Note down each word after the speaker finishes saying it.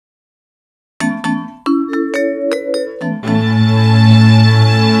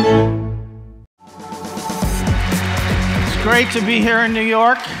great to be here in New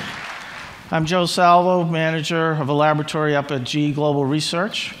York. I'm Joe Salvo, manager of a laboratory up at GE Global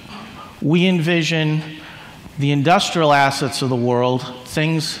Research. We envision the industrial assets of the world,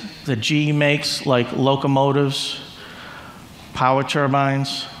 things that GE makes like locomotives, power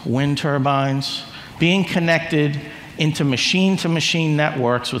turbines, wind turbines, being connected into machine-to-machine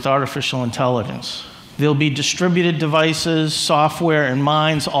networks with artificial intelligence. There'll be distributed devices, software, and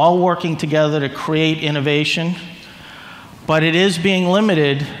minds all working together to create innovation, but it is being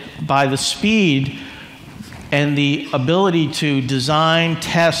limited by the speed and the ability to design,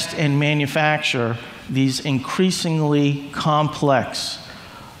 test, and manufacture these increasingly complex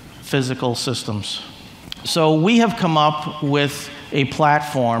physical systems. So we have come up with a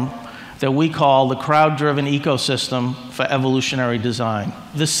platform that we call the Crowd-Driven Ecosystem for Evolutionary Design.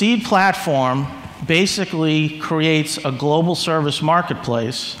 The SEED platform basically creates a global service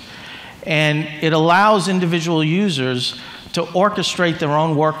marketplace, and it allows individual users to orchestrate their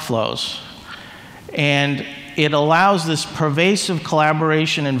own workflows. And it allows this pervasive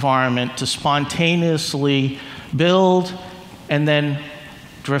collaboration environment to spontaneously build and then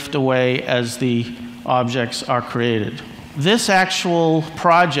drift away as the objects are created. This actual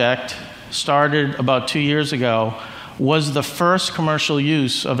project started about 2 years ago, was the first commercial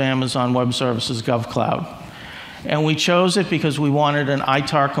use of Amazon Web Services GovCloud. And we chose it because we wanted an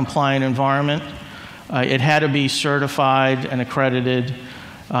ITAR compliant environment. It had to be certified and accredited.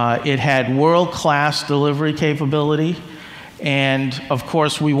 It had world-class delivery capability. And of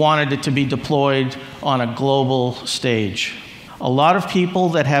course, we wanted it to be deployed on a global stage. A lot of people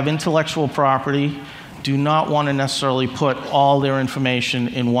that have intellectual property do not want to necessarily put all their information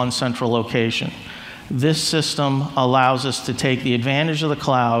in one central location. This system allows us to take the advantage of the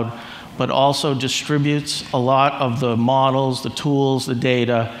cloud, but also distributes a lot of the models, the tools, the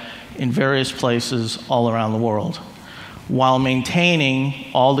data in various places all around the world, while maintaining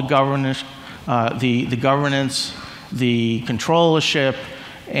all the governance, the controllership,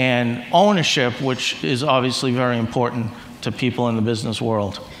 and ownership, which is obviously very important to people in the business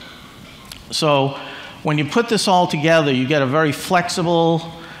world. So when you put this all together, you get a very flexible,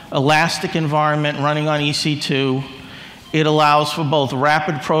 elastic environment running on EC2. It allows for both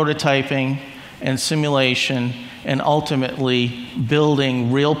rapid prototyping and simulation, and ultimately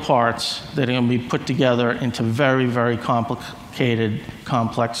building real parts that are going to be put together into very, very complicated,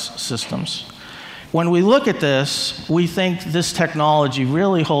 complex systems. When we look at this, we think this technology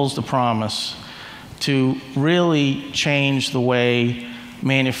really holds the promise to really change the way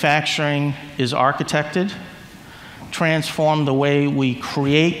manufacturing is architected, transform the way we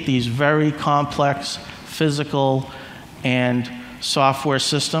create these very complex physical and software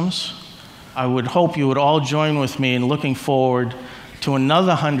systems. I would hope you would all join with me in looking forward to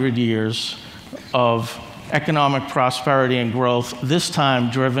another 100 years of economic prosperity and growth, this time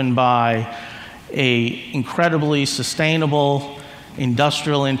driven by an incredibly sustainable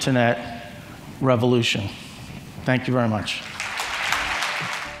industrial internet revolution. Thank you very much.